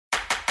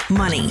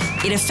Money.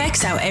 It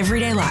affects our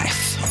everyday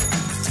life.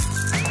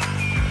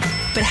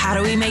 But how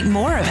do we make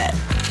more of it?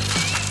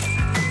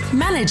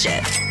 Manage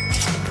it.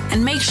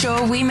 And make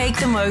sure we make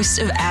the most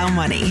of our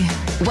money.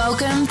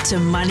 Welcome to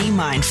Money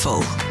Mindful,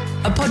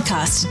 a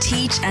podcast to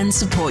teach and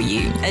support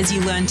you as you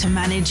learn to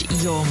manage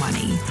your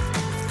money.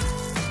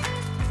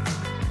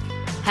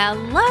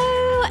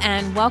 Hello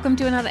and welcome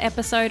to another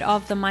episode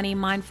of the Money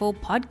Mindful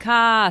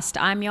podcast.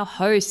 I'm your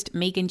host,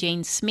 Megan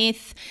Jean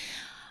Smith.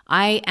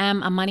 I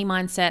am a money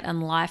mindset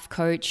and life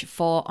coach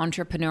for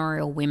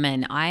entrepreneurial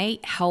women. I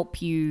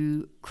help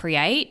you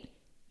create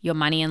your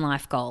money and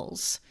life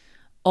goals.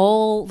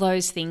 All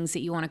those things that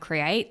you want to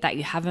create that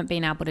you haven't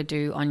been able to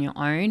do on your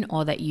own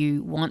or that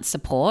you want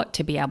support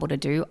to be able to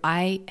do,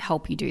 I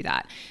help you do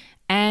that.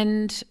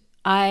 And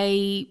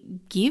I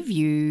give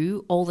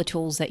you all the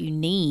tools that you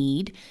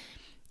need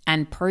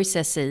and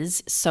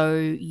processes so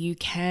you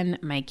can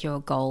make your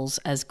goals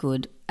as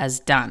good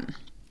as done.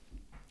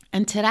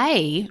 And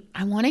today,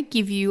 I want to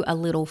give you a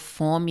little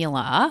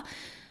formula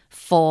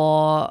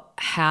for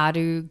how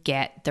to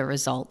get the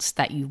results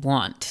that you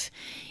want.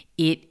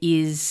 It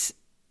is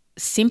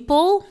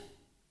simple,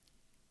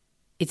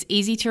 it's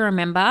easy to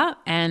remember,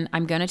 and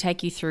I'm going to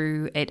take you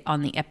through it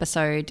on the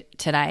episode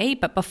today.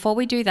 But before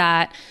we do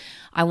that,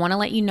 I want to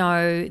let you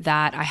know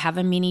that I have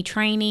a mini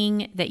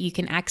training that you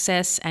can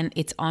access, and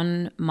it's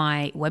on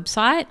my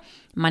website,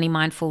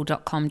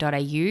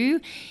 moneymindful.com.au.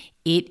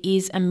 It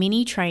is a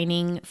mini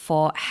training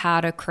for how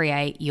to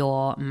create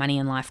your money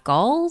and life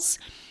goals.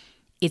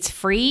 It's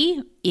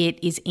free. It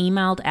is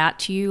emailed out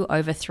to you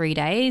over 3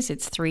 days.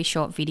 It's 3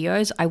 short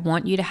videos. I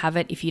want you to have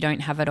it if you don't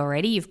have it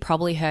already. You've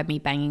probably heard me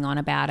banging on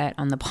about it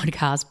on the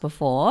podcast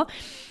before.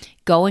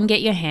 Go and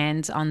get your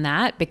hands on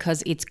that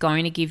because it's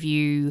going to give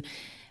you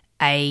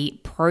a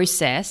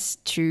process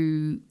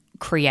to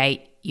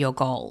create your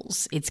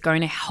goals. It's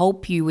going to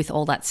help you with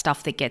all that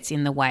stuff that gets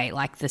in the way,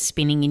 like the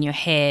spinning in your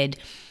head,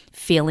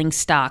 feeling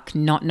stuck,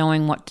 not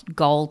knowing what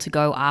goal to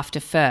go after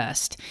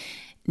first,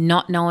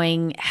 not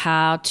knowing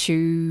how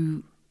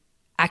to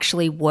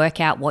actually work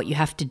out what you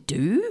have to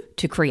do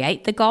to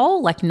create the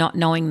goal, like not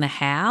knowing the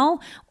how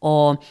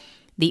or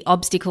the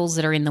obstacles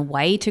that are in the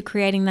way to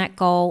creating that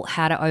goal,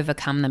 how to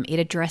overcome them. It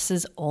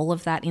addresses all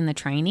of that in the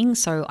training.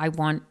 So I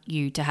want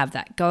you to have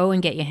that. Go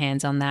and get your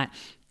hands on that.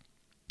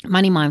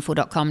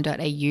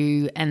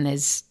 moneymindful.com.au, and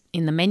there's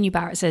in the menu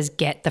bar, it says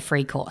get the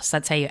free course.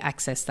 That's how you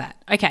access that.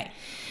 Okay.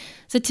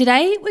 So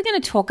today we're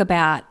going to talk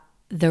about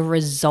the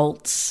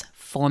results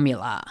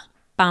formula.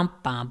 Bum,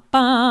 bum,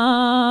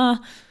 bum.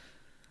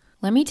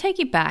 Let me take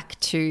you back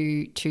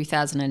to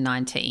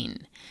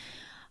 2019.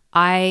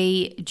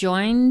 I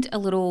joined a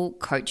little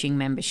coaching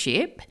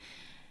membership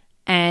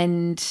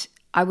and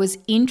I was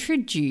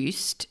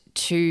introduced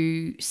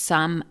to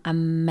some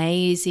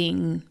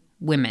amazing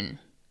women,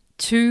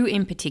 2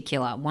 in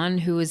particular, one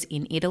who was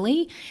in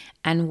Italy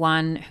and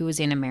one who was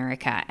in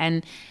America.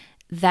 And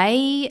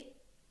they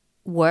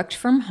worked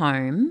from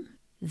home.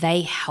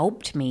 They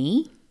helped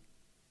me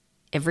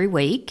every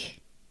week.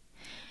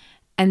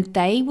 And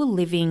they were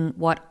living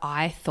what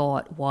I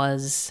thought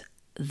was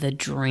the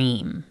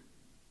dream.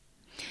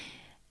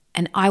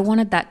 And I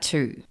wanted that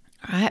too,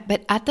 right?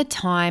 But at the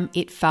time,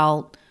 it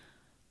felt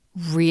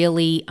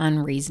really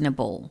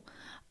unreasonable.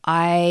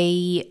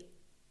 I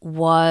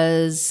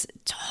was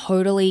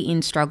totally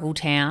in struggle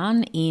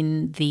town,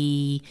 in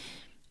the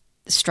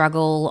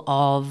struggle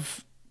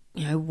of,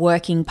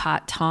 working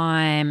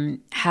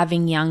part-time,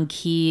 having young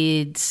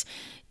kids,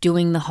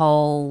 doing the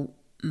whole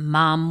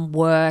mum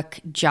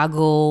work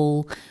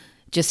juggle,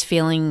 just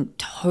feeling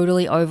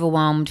totally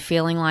overwhelmed,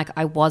 feeling like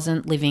I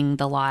wasn't living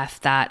the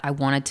life that I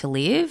wanted to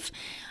live.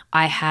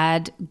 I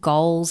had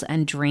goals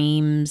and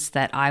dreams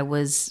that I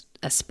was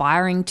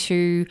aspiring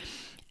to,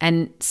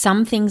 and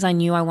some things I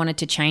knew I wanted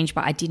to change,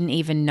 but I didn't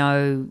even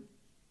know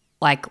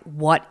like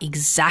what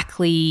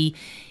exactly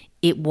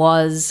it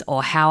was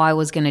or how I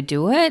was going to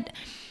do it.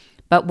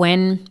 But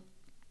when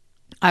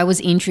I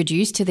was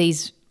introduced to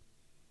these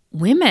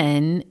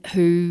women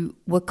who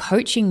were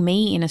coaching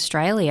me in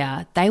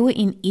Australia, they were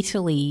in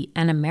Italy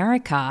and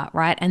America,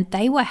 right? And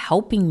they were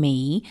helping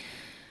me.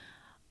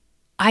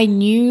 I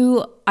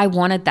knew I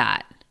wanted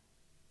that,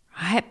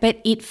 right?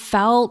 But it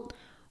felt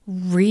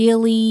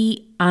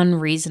really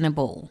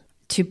unreasonable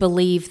to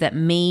believe that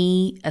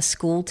me, a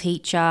school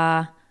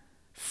teacher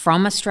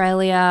from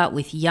Australia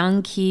with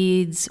young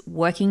kids,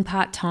 working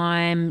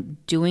part-time,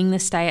 doing the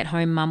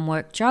stay-at-home mum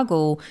work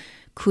juggle,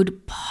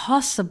 could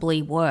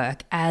possibly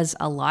work as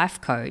a life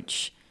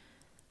coach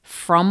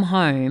from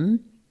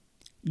home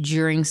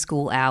during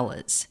school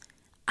hours.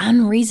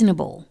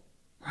 Unreasonable,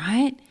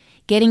 right?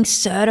 Getting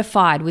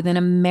certified with an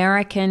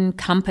American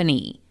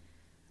company.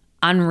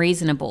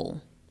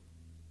 Unreasonable.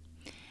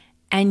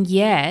 And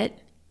yet,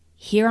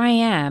 here I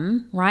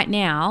am right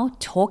now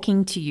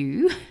talking to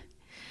you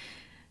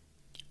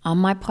on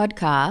my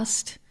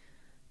podcast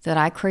that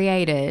I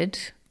created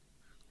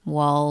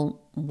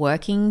while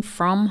working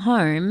from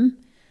home,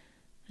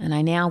 and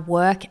I now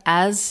work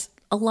as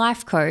a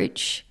life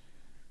coach.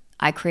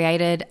 I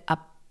created a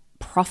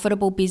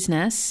profitable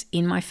business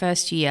in my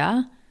first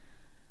year.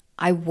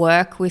 I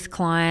work with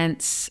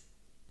clients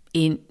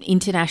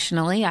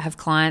internationally. I have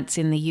clients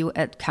in the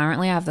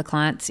currently I have the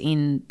clients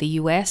in the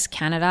US,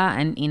 Canada,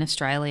 and in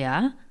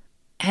Australia.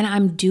 And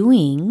I'm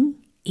doing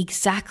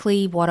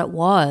exactly what it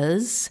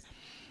was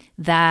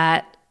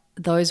that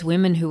those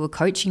women who were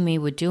coaching me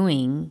were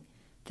doing,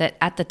 that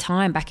at the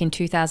time, back in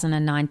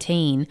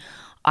 2019,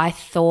 I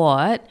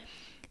thought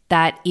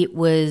that it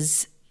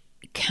was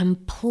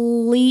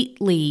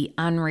completely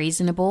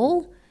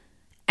unreasonable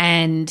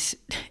and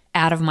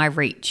out of my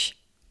reach.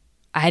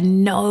 I had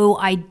no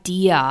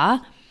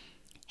idea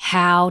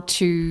how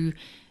to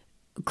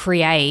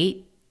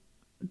create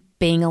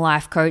being a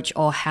life coach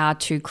or how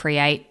to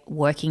create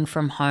working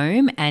from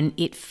home, and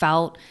it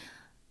felt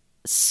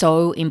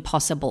so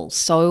impossible,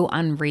 so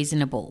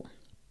unreasonable.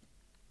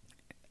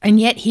 And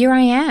yet here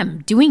I am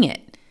doing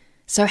it.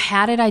 So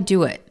how did I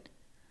do it?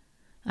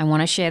 I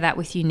want to share that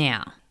with you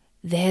now.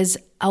 There's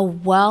a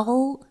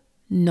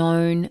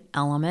well-known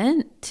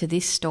element to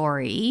this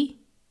story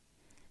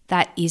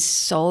that is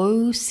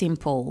so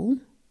simple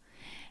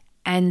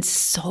and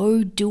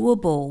so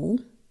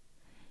doable.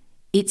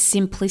 Its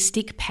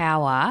simplistic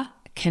power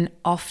can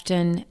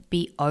often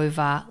be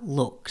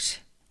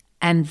overlooked.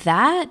 And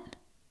that,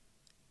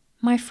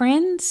 my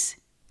friends,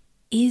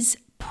 is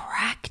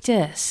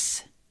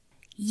practice.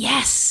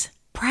 Yes,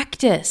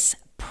 practice.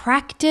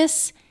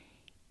 Practice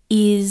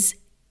is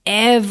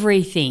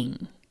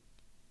everything.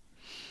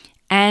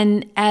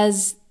 And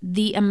as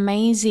the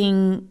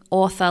amazing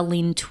author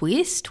Lynn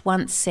Twist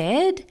once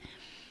said,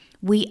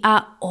 we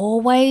are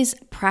always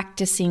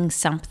practicing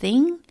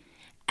something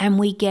and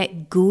we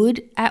get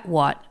good at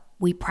what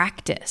we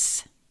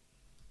practice.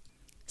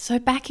 So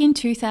back in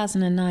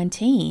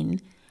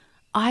 2019,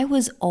 I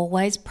was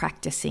always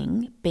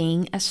practicing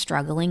being a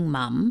struggling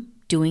mum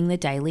doing the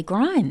daily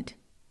grind.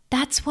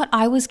 That's what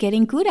I was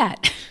getting good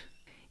at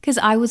because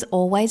I was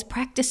always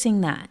practicing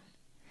that.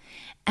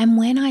 And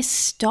when I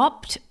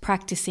stopped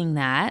practicing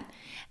that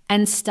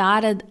and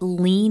started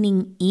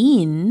leaning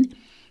in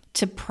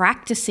to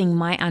practicing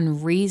my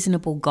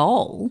unreasonable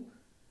goal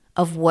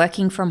of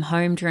working from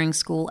home during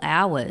school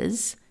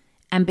hours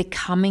and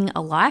becoming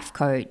a life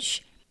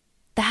coach,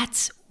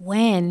 that's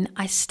when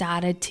I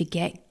started to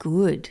get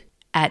good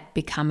at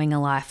becoming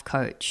a life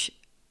coach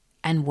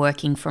and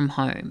working from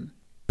home.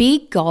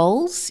 Big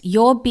goals,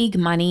 your big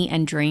money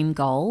and dream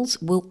goals,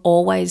 will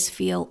always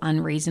feel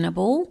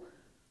unreasonable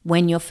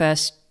when you're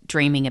first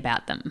dreaming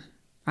about them,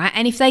 right?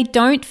 And if they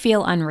don't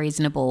feel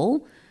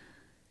unreasonable,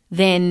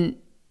 then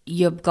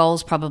your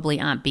goals probably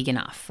aren't big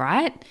enough,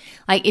 right?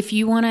 Like if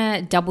you want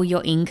to double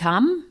your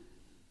income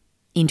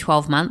in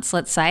 12 months,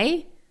 let's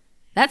say,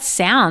 that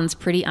sounds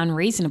pretty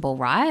unreasonable,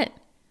 right?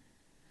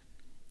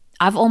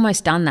 I've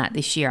almost done that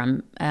this year.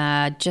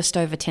 I'm just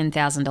over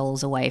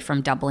 $10,000 away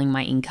from doubling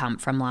my income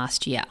from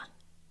last year.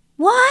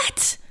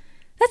 What?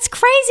 That's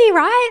crazy,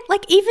 right?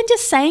 Like even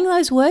just saying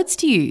those words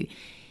to you,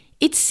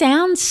 it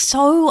sounds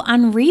so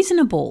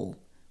unreasonable.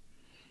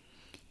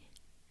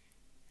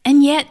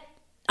 And yet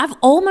I've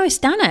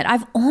almost done it.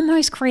 I've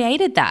almost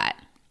created that.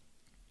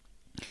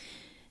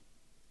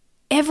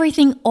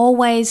 Everything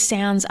always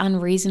sounds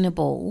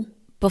unreasonable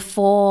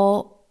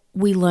before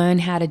we learn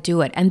how to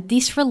do it. And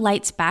this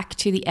relates back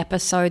to the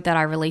episode that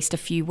I released a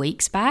few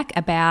weeks back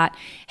about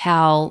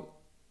how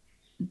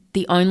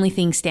the only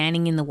thing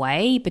standing in the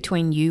way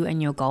between you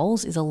and your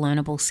goals is a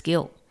learnable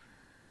skill,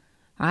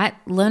 right?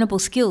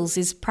 Learnable skills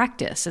is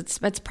practice.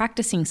 It's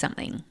practicing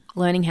something,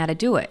 learning how to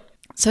do it.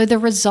 So the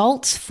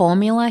results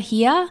formula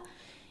here,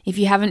 if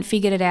you haven't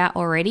figured it out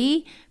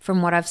already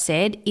from what I've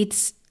said,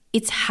 it's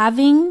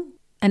having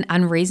an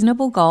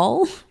unreasonable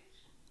goal,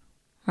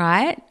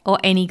 right? Or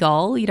any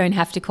goal. You don't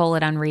have to call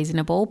it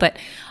unreasonable, but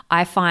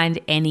I find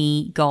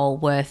any goal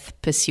worth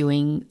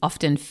pursuing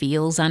often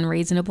feels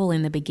unreasonable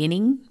in the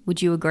beginning.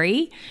 Would you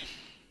agree?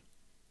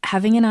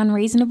 Having an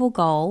unreasonable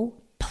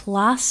goal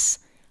plus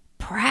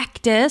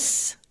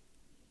practice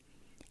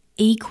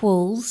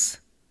equals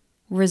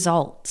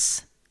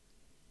results.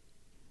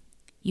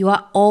 You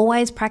are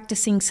always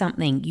practicing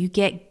something. You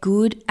get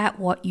good at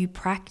what you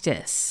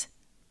practice.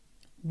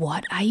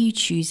 What are you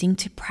choosing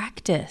to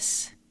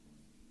practice?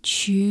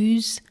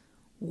 Choose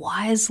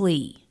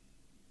wisely.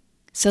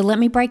 So let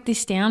me break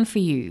this down for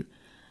you.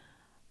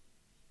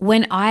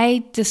 When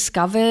I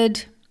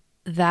discovered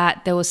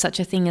that there was such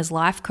a thing as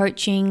life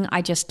coaching,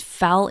 I just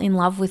fell in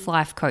love with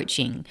life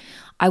coaching.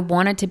 I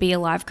wanted to be a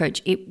life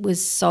coach. It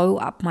was so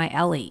up my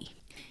alley.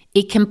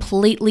 It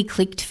completely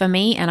clicked for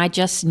me and I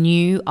just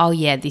knew, oh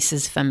yeah, this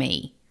is for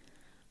me,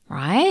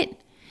 right?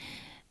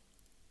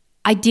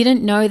 I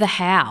didn't know the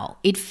how.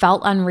 It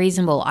felt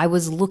unreasonable. I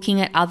was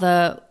looking at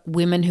other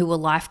women who were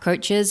life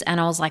coaches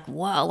and I was like,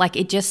 whoa, like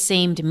it just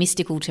seemed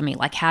mystical to me.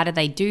 Like, how did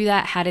they do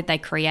that? How did they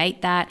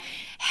create that?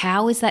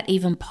 How is that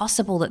even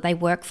possible that they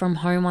work from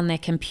home on their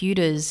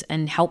computers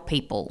and help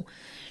people,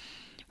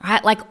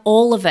 right? Like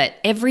all of it,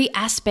 every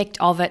aspect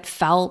of it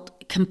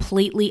felt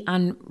completely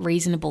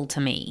unreasonable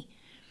to me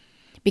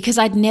because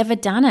I'd never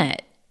done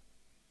it,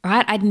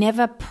 right? I'd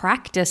never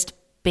practiced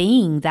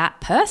being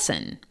that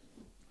person.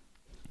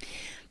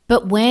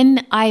 But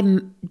when I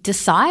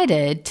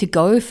decided to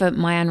go for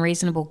my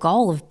unreasonable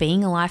goal of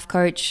being a life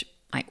coach,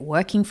 like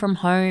working from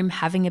home,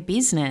 having a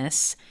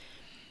business,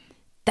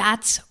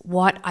 that's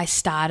what I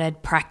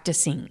started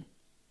practicing.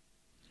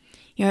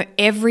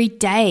 Every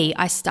day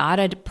I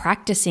started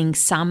practicing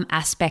some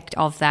aspect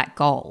of that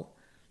goal.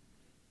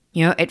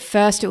 At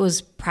first it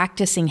was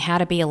practicing how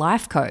to be a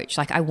life coach.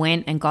 Like, I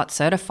went and got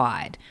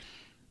certified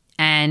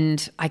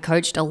and I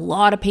coached a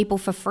lot of people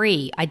for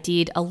free. I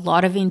did a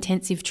lot of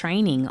intensive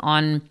training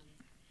on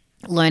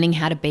learning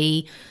how to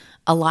be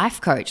a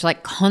life coach,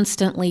 like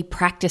constantly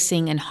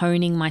practicing and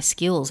honing my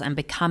skills and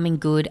becoming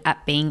good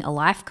at being a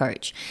life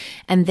coach.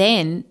 And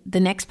then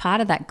the next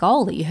part of that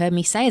goal that you heard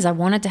me say is I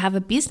wanted to have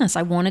a business.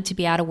 I wanted to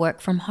be able to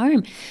work from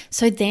home.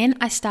 So then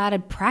I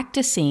started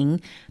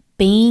practicing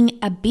being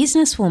a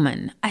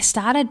businesswoman. I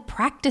started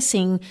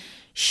practicing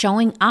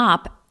showing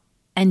up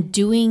and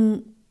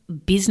doing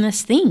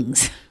business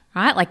things,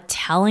 right? Like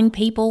telling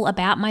people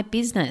about my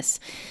business,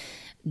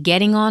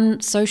 getting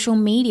on social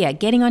media,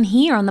 getting on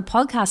here on the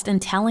podcast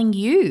and telling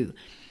you,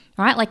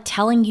 right? Like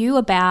telling you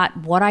about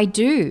what I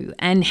do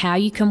and how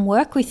you can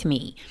work with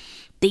me.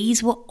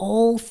 These were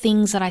all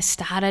things that I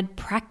started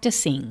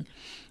practicing.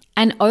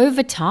 And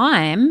over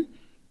time,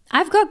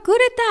 I've got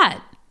good at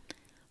that,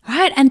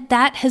 right? And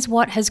that is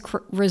what has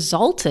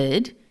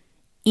resulted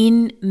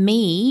in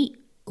me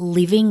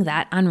living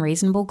that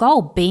unreasonable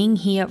goal, being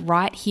here,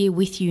 right here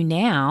with you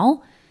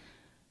now,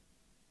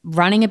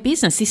 running a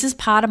business. This is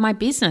part of my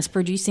business,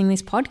 producing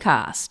this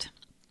podcast,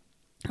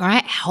 all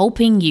right?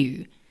 Helping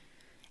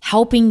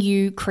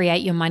you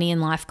create your money and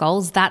life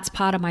goals. That's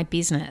part of my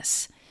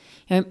business.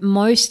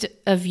 Most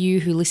of you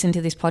who listen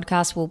to this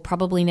podcast will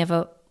probably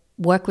never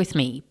work with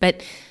me,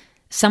 but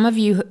some of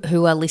you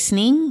who are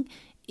listening,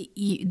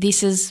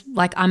 this is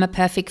like, I'm a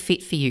perfect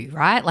fit for you,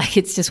 right? Like,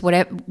 it's just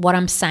what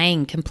I'm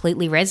saying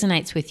completely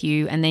resonates with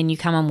you, and then you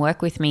come and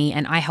work with me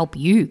and I help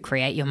you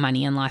create your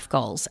money and life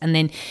goals. And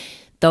then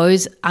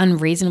those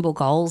unreasonable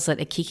goals that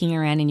are kicking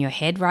around in your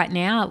head right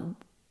now,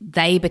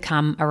 they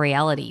become a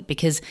reality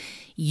because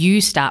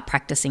you start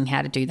practicing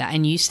how to do that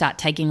and you start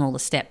taking all the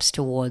steps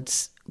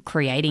towards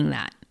creating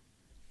that.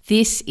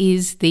 This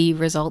is the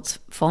results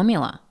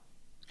formula.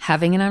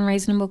 Having an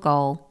unreasonable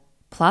goal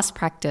plus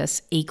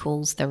practice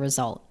equals the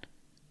result.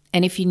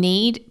 And if you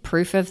need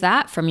proof of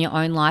that from your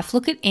own life,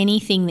 look at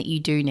anything that you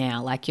do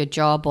now, like your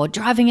job or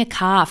driving a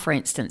car, for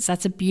instance.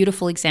 That's a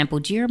beautiful example.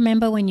 Do you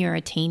remember when you were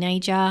a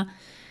teenager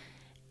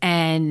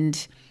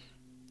and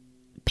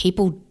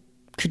people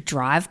could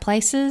drive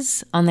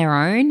places on their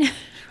own,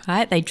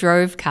 right? They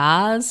drove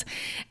cars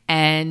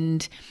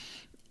and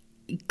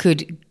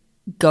could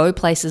go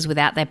places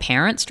without their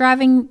parents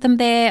driving them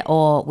there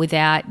or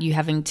without you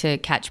having to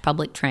catch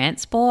public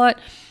transport.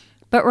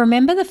 But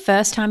remember the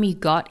first time you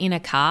got in a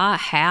car,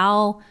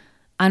 how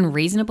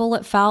unreasonable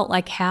it felt,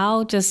 like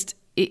how just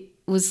it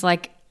was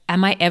like,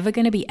 am I ever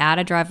going to be able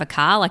to drive a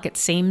car? Like, it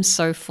seems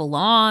so full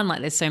on, like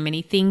there's so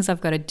many things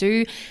I've got to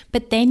do.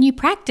 But then you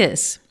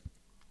practice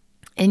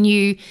and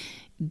you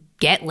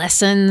get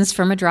lessons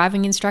from a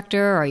driving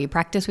instructor, or you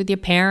practice with your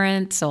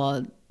parents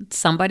or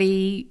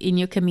somebody in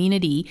your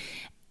community.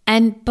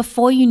 And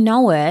before you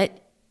know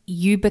it,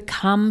 you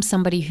become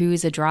somebody who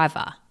is a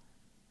driver,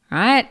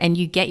 right? And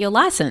you get your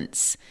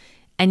license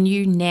and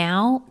you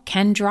now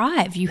can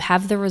drive. You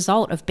have the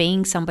result of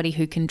being somebody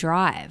who can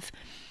drive.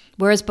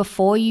 Whereas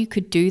before you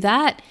could do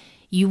that,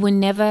 you were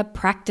never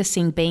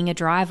practicing being a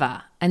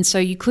driver. And so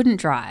you couldn't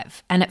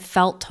drive and it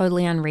felt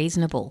totally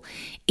unreasonable.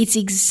 It's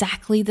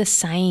exactly the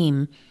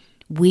same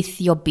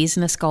with your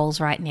business goals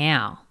right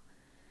now.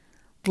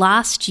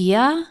 Last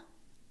year,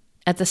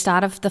 at the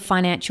start of the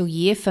financial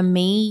year, for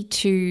me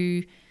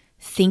to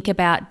think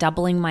about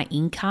doubling my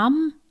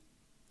income,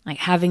 like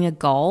having a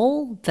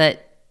goal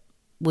that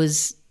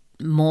was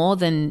more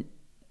than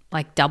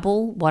like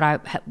double what I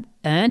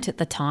earned at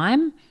the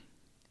time,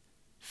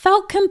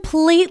 felt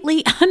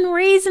completely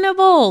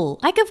unreasonable.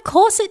 Like, of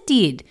course it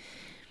did,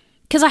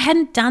 because I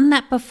hadn't done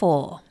that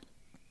before.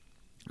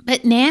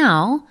 But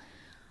now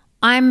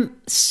I'm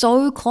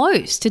so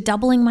close to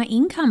doubling my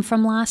income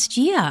from last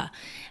year.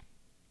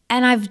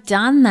 And I've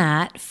done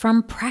that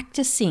from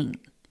practicing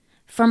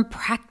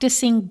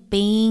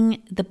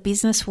being the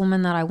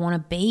businesswoman that I want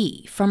to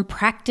be, from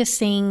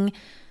practicing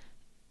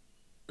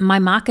my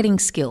marketing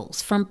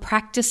skills, from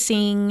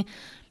practicing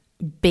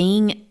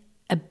being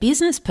a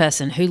business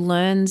person who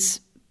learns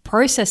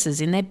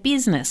processes in their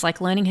business, like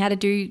learning how to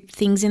do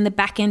things in the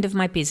back end of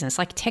my business,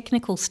 like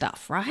technical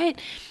stuff, right?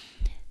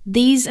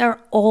 These are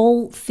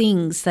all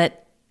things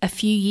that a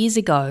few years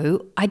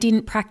ago, I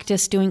didn't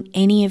practice doing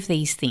any of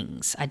these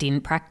things. I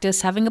didn't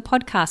practice having a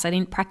podcast. I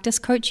didn't practice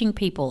coaching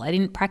people. I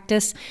didn't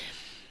practice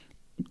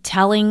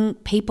telling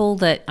people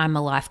that I'm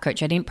a life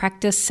coach. I didn't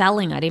practice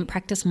selling. I didn't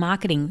practice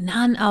marketing.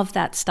 None of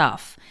that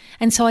stuff.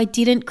 And so I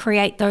didn't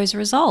create those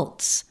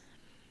results.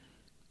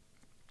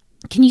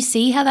 Can you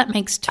see how that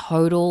makes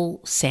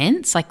total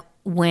sense? Like,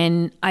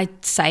 when I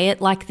say it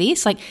like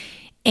this, like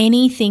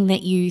anything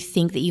that you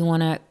think that you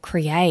want to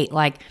create,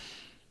 like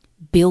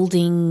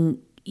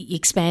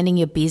expanding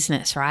your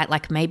business, right?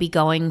 Like maybe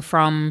going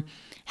from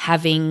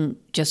having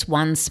just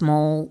one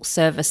small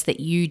service that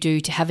you do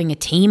to having a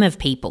team of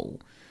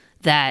people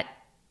that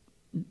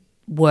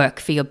work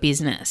for your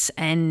business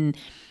and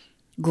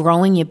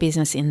growing your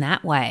business in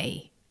that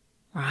way,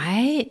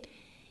 right?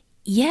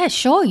 Yeah,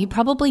 sure, you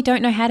probably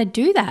don't know how to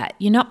do that.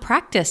 You're not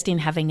practiced in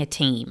having a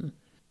team,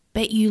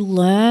 but you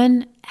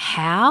learn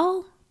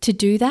how to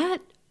do that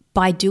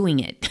by doing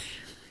it,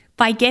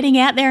 by getting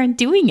out there and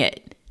doing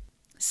it.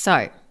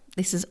 So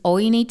this is all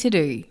you need to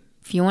do.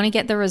 If you want to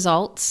get the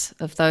results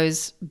of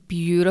those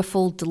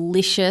beautiful,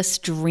 delicious,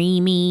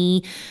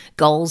 dreamy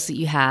goals that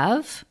you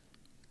have,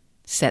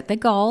 set the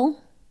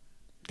goal,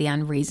 the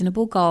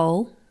unreasonable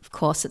goal. Of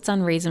course, it's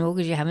unreasonable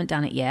because you haven't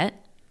done it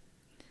yet.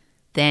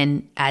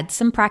 Then add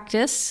some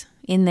practice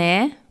in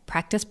there.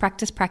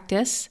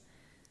 Practice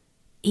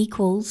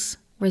equals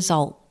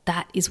result.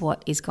 That is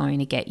what is going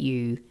to get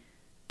you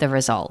the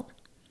result.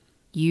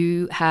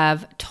 You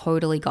have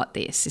totally got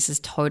this. This is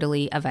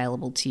totally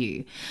available to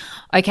you.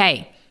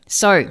 Okay,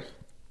 so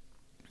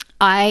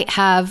I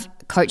have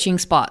coaching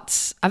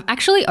spots. I've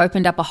actually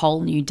opened up a whole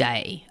new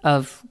day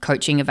of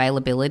coaching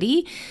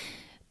availability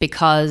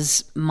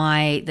because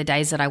the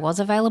days that I was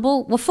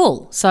available were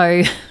full.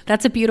 So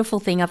that's a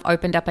beautiful thing. I've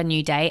opened up a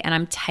new day and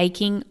I'm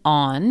taking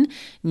on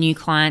new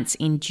clients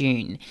in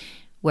June.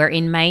 We're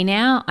in May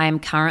now. I'm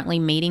currently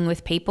meeting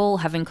with people,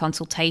 having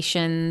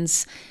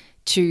consultations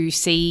to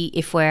see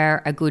if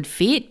we're a good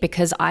fit,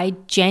 because I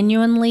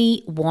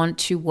genuinely want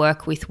to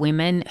work with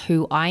women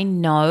who I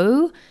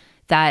know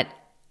that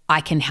I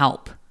can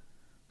help,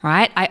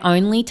 right? I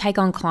only take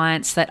on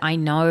clients that I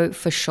know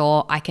for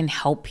sure I can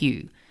help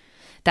you.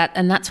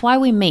 That's why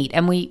we meet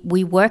and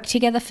we work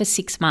together for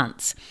 6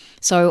 months.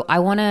 So I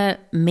want to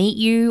meet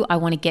you, I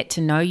want to get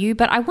to know you,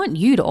 but I want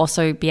you to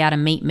also be able to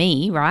meet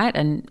me, right?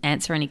 And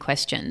answer any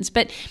questions.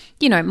 But,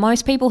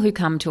 most people who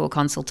come to a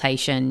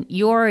consultation,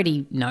 you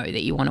already know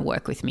that you want to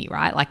work with me,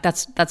 right? Like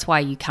that's why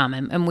you come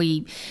and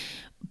we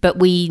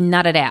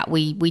nut it out.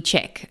 We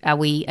check, are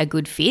we a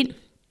good fit?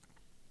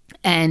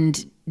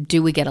 And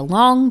do we get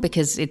along?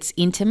 Because it's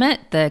intimate,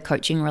 the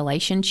coaching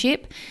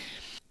relationship.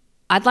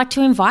 I'd like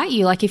to invite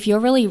you, like if you're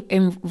really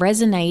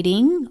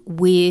resonating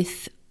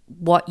with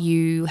what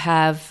you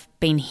have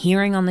been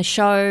hearing on the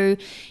show,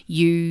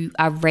 you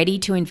are ready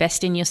to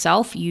invest in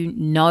yourself, you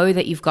know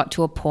that you've got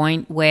to a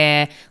point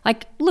where,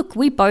 like, look,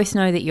 we both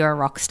know that you're a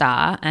rock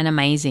star and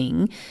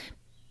amazing,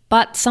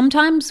 but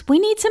sometimes we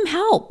need some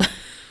help,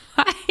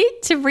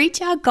 right, to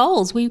reach our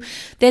goals.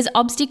 There's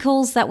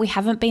obstacles that we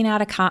haven't been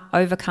able to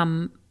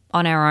overcome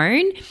on our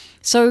own,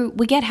 so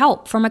we get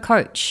help from a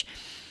coach.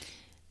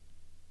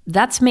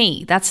 That's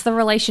me. That's the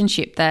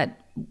relationship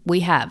that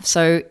we have.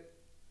 So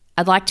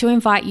I'd like to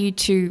invite you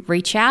to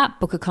reach out,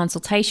 book a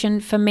consultation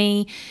for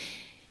me.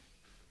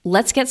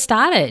 Let's get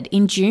started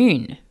in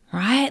June,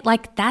 right?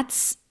 Like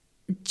that's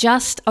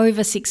just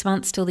over 6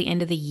 months till the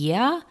end of the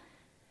year.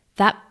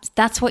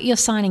 That's what you're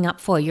signing up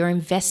for. You're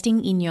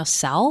investing in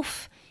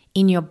yourself,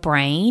 in your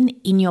brain,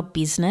 in your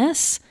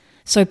business.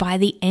 So by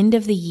the end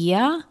of the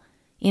year,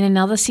 in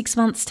another 6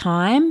 months'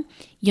 time,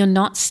 you're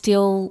not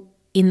still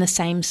in the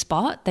same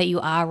spot that you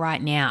are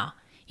right now.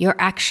 You're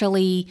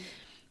actually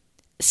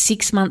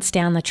 6 months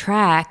down the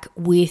track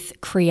with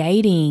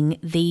creating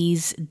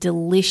these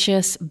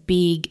delicious,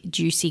 big,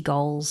 juicy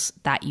goals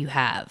that you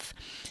have.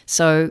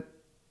 So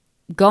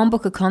go and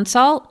book a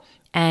consult,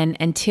 and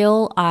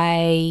until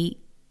I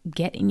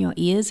get in your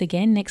ears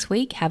again next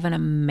week, have an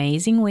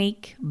amazing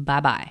week.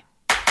 Bye-bye.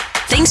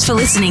 Thanks for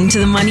listening to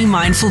the Money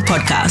Mindful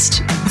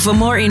podcast. For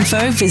more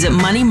info, visit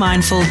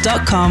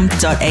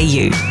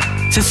moneymindful.com.au.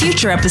 For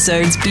future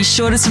episodes, be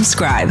sure to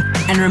subscribe.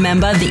 And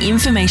remember, the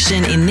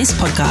information in this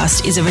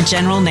podcast is of a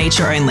general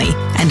nature only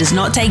and does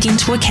not take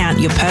into account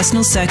your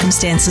personal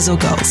circumstances or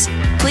goals.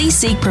 Please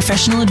seek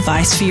professional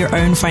advice for your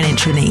own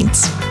financial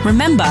needs.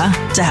 Remember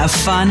to have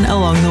fun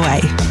along the way.